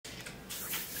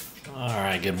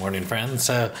Alright, good morning, friends.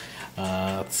 So,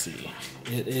 let's see.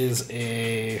 It is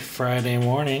a Friday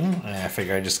morning. I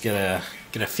figure I just get a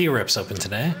few rips open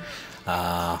today.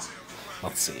 Let's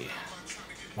see.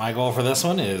 My goal for this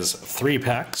one is 3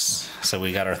 packs. So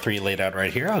we got our 3 laid out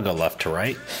right here. I'll go left to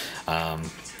right.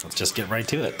 Let's just get right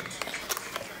to it.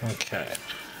 Okay.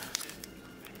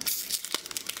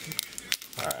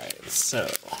 Alright,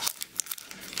 so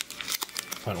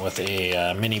went with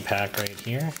a mini pack right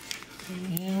here.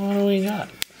 And what do we got?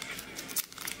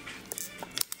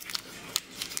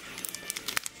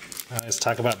 I always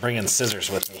talk about bringing scissors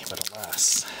with me, but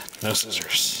alas, no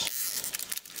scissors.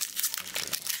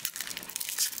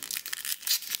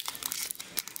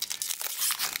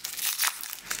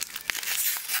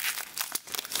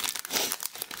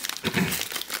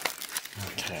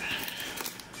 Okay.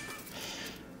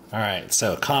 Alright,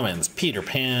 so commons: Peter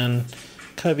Pan,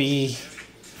 Cubby,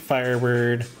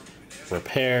 Firebird,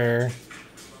 Repair,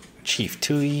 Chief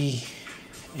Tui,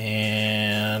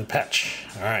 and Patch.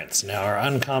 Alright, so now our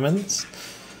uncommons.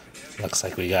 Looks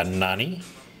like we got Nani,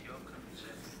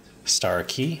 Star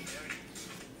Key,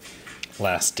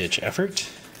 Last Ditch Effort.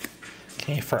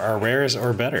 Okay, for our rares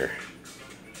or better.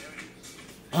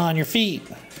 On your feet,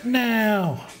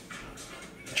 now!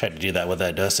 Tried to do that with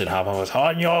that Dustin Hoffman with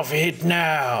on your feet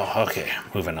now! Okay,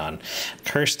 moving on.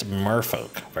 Cursed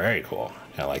Merfolk, very cool.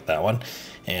 I like that one.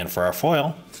 And for our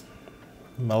foil,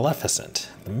 Maleficent,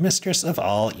 the mistress of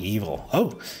all evil.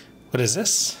 Oh, what is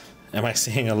this? Am I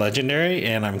seeing a legendary?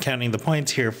 And I'm counting the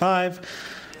points here, 5.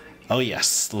 Oh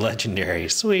yes, legendary,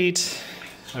 sweet.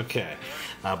 Okay,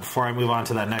 before I move on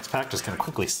to that next pack, just gonna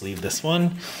quickly sleeve this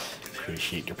one.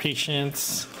 Appreciate your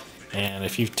patience. And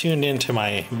if you've tuned into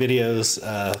my videos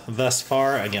thus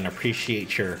far, again,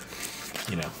 appreciate your,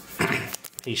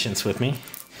 patience with me.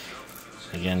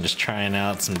 Again, just trying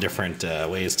out some different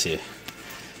ways to,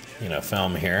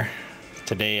 film here.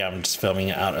 Today I'm just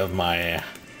filming out of my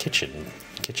kitchen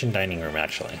dining room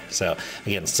actually. So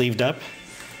again, sleeved up,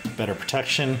 better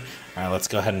protection. All right, let's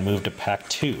go ahead and move to pack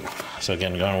 2. So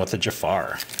again, going with the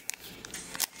Jafar.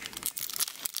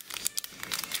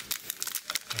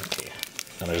 Okay,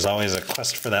 now there's always a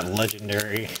quest for that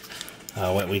legendary.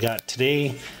 What we got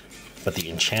today, but the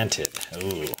Enchanted.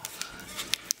 Ooh.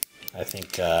 I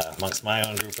think amongst my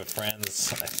own group of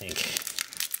friends, I think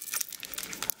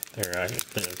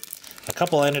a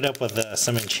couple ended up with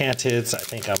some Enchanteds. I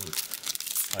think I'm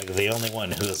like the only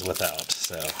one who is without,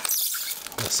 so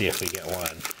we'll see if we get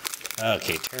one.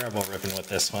 Okay, terrible ripping with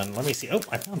this one. Let me see. Oh,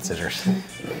 I found scissors.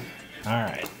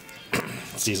 Alright.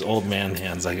 It's these old man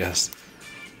hands, I guess.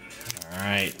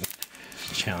 Alright.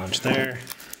 Challenge there.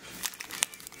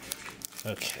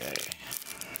 Okay.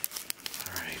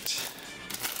 Alright.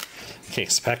 Okay,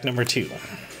 so pack number 2.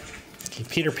 Okay,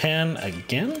 Peter Pan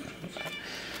again.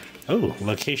 Oh,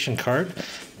 location card.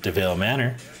 DeVille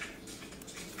Manor.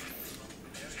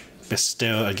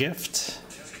 Bestow a gift.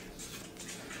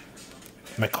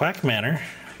 McQuack Manor.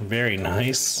 Very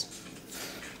nice.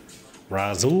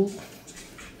 Razul.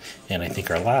 And I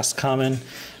think our last common,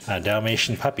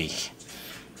 Dalmatian Puppy.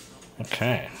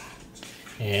 Okay.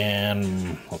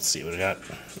 And let's see what we got.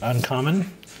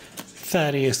 Uncommon.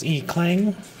 Thaddeus E.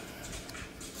 Clang.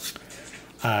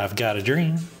 I've Got a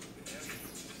Dream.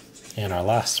 And our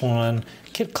last one,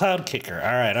 Kid Cloud Kicker.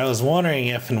 Alright, I was wondering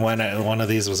if and when one of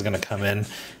these was going to come in.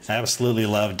 I absolutely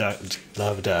loved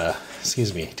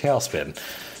Tailspin.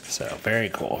 So, very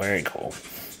cool, very cool.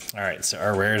 Alright, so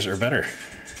our rares are better.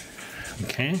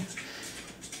 Okay.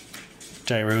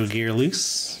 Gyro Gear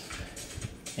Loose.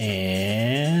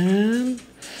 And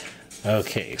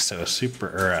okay, so super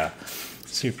rare.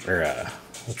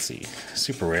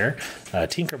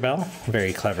 Tinkerbell,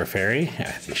 very clever fairy.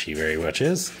 I think she very much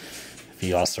is. If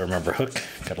you also remember Hook,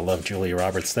 gotta love Julia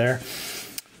Roberts there.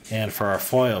 And for our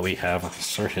foil, we have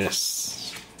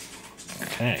Circus.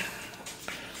 Okay.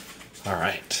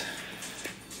 Alright.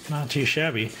 Not too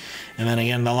shabby. And then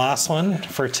again, the last one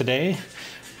for today.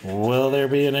 Will there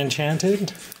be an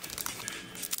Enchanted?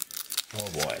 Oh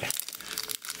boy.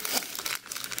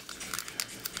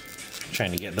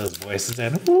 Trying to get those voices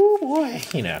in. Oh boy.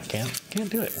 Can't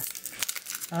do it.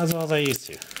 Not as well as I used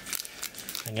to.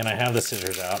 Again, I have the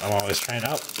scissors out. I'm always trying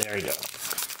to, there we go.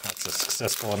 That's a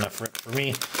successful enough rip for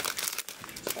me.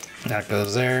 That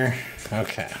goes there.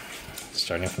 Okay.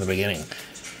 Starting from the beginning.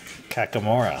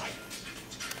 Kakamora.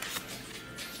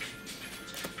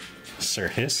 Sir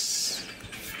Hiss.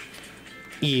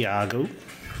 Iago.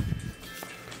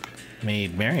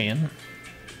 Maid Marian.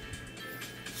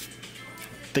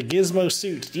 The Gizmo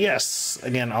Suit, yes!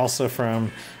 Again, also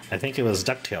from, I think it was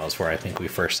DuckTales where I think we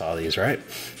first saw these, right?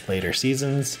 Later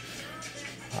seasons.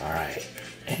 Alright,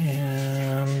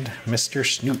 and Mr.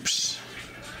 Snoops.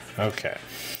 Okay,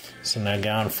 so now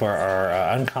down for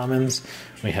our uncommons,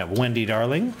 we have Wendy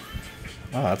Darling.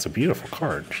 Oh, that's a beautiful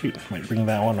card. Shoot, might bring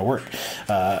that one to work.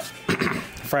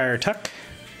 Friar Tuck.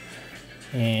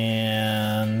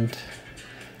 And...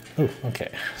 oh,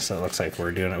 okay. So it looks like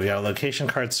we're doing it. We got a location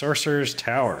card, Sorcerer's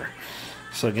Tower.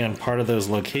 So again, part of those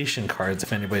location cards,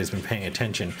 if anybody's been paying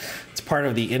attention, it's part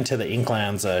of the Into the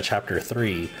Inklands Chapter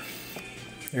 3.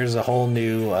 There's a whole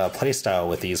new playstyle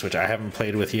with these, which I haven't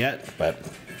played with yet, but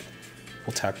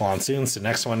we'll tackle on soon. So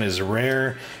next one is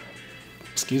Rare,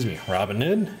 Robin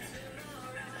Hood.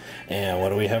 And what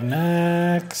do we have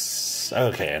next?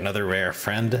 Okay, another rare,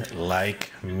 Friend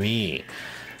Like Me.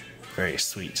 Very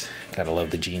sweet. Gotta love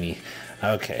the genie.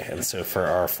 Okay, and so for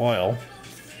our foil,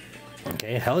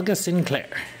 okay, Helga Sinclair.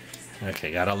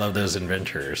 Okay, gotta love those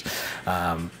adventurers.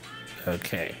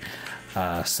 Okay,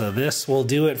 so this will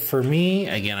do it for me.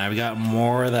 Again, I've got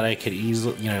more that I could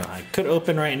easily, I could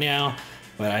open right now,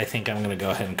 but I think I'm gonna go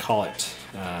ahead and call it.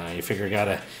 You figure I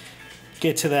gotta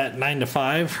get to that 9 to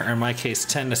 5, or in my case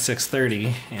 10 to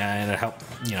 6:30, and it'll help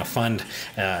fund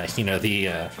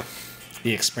the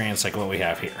experience like what we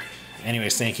have here.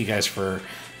 Anyways, thank you guys for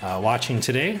watching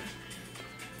today.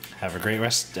 Have a great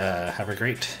have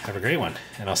a great one,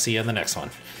 and I'll see you in the next one.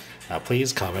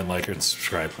 Please comment, like, and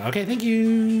subscribe. Okay, thank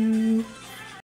you.